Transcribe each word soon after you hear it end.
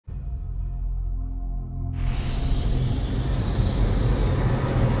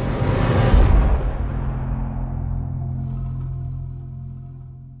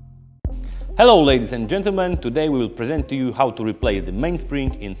Hello ladies and gentlemen, today we will present to you how to replace the main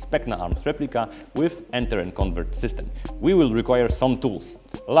spring in Specna Arms replica with Enter&Convert system. We will require some tools: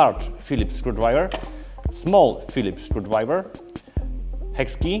 large Phillips screwdriver, small Phillips screwdriver,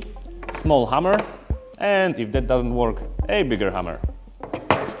 hex key, small hammer, and if that doesn't work, a bigger hammer.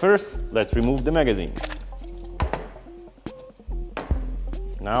 First, let's remove the magazine.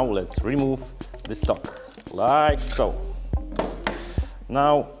 Now let's remove the stock, like so.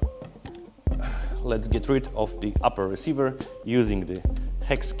 Now let's get rid of the upper receiver. Using the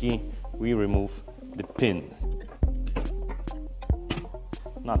hex key, we remove the pin.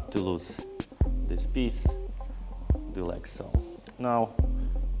 Not to lose this piece, do like so. Now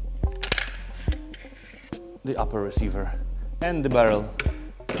the upper receiver and the barrel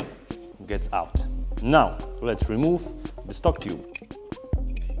gets out. Now let's remove the stock tube.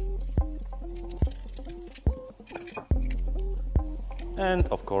 And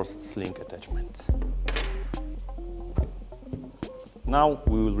of course sling attachment. Now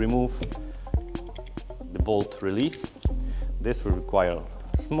we will remove the bolt release. This will require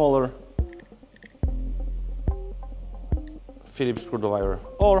a smaller Phillips screwdriver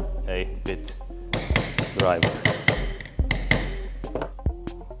or a bit driver.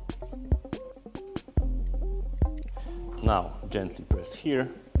 Now gently press here.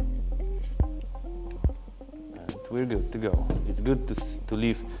 We're good to go. It's good to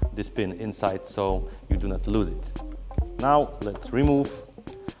leave this pin inside so you do not lose it. Now let's remove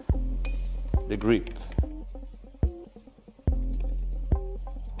the grip.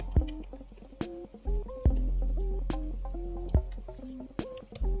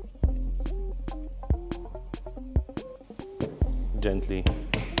 Gently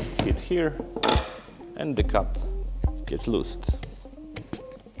hit here and the cap gets loosed.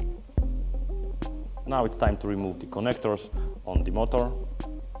 Now it's time to remove the connectors on the motor.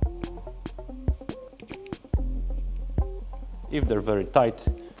 If they're very tight,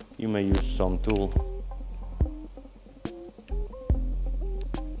 you may use some tool.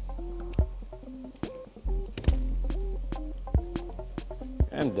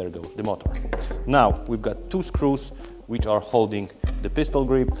 And there goes the motor. Now we've got two screws which are holding the pistol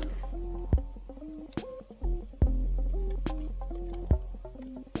grip.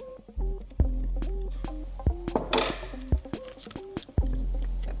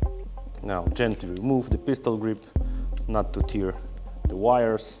 Now gently remove the pistol grip, not to tear the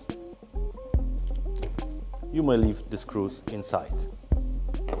wires. You may leave the screws inside.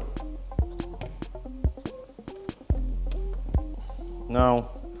 Now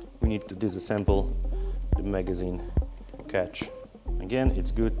we need to disassemble the magazine catch. Again,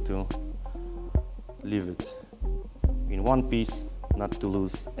 it's good to leave it in one piece, not to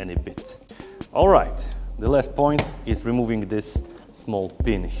lose any bit. All right, the last point is removing this small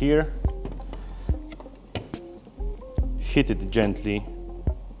pin here. Hit it gently.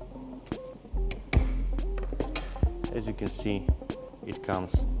 As you can see, it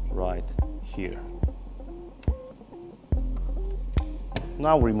comes right here.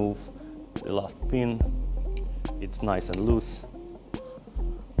 Now remove the last pin. It's nice and loose.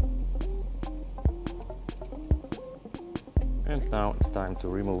 And now it's time to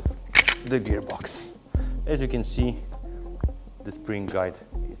remove the gearbox. As you can see, the spring guide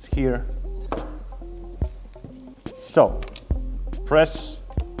is here. So, press,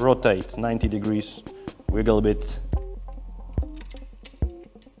 rotate 90 degrees, wiggle a bit.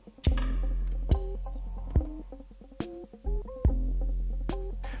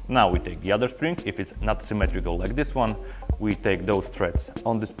 Now we take the other spring. If it's not symmetrical like this one, we take those threads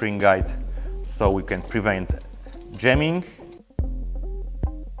on the spring guide so we can prevent jamming.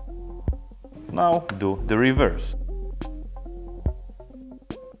 Now do the reverse.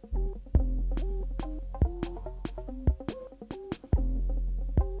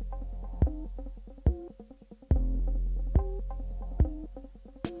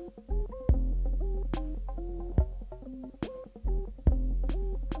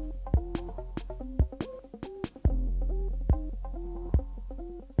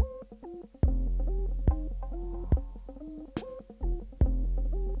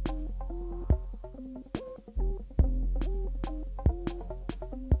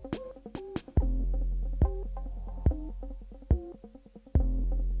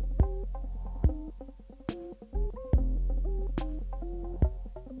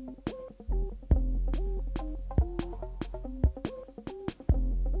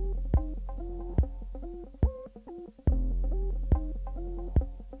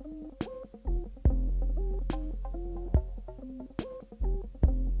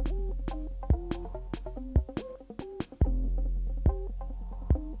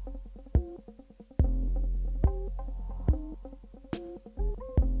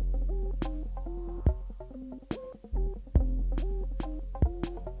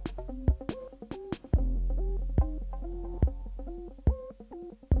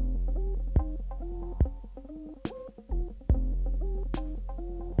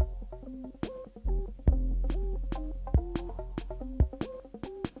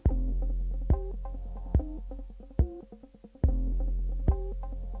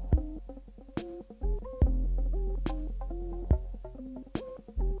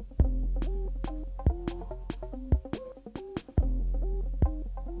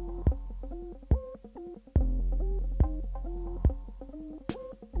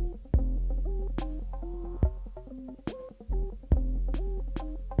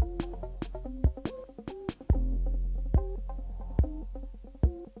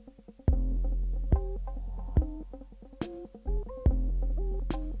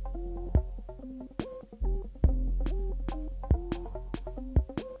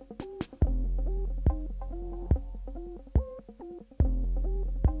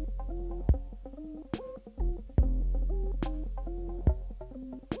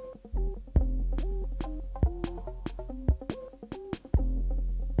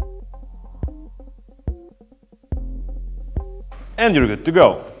 and you're good to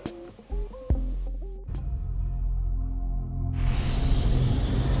go.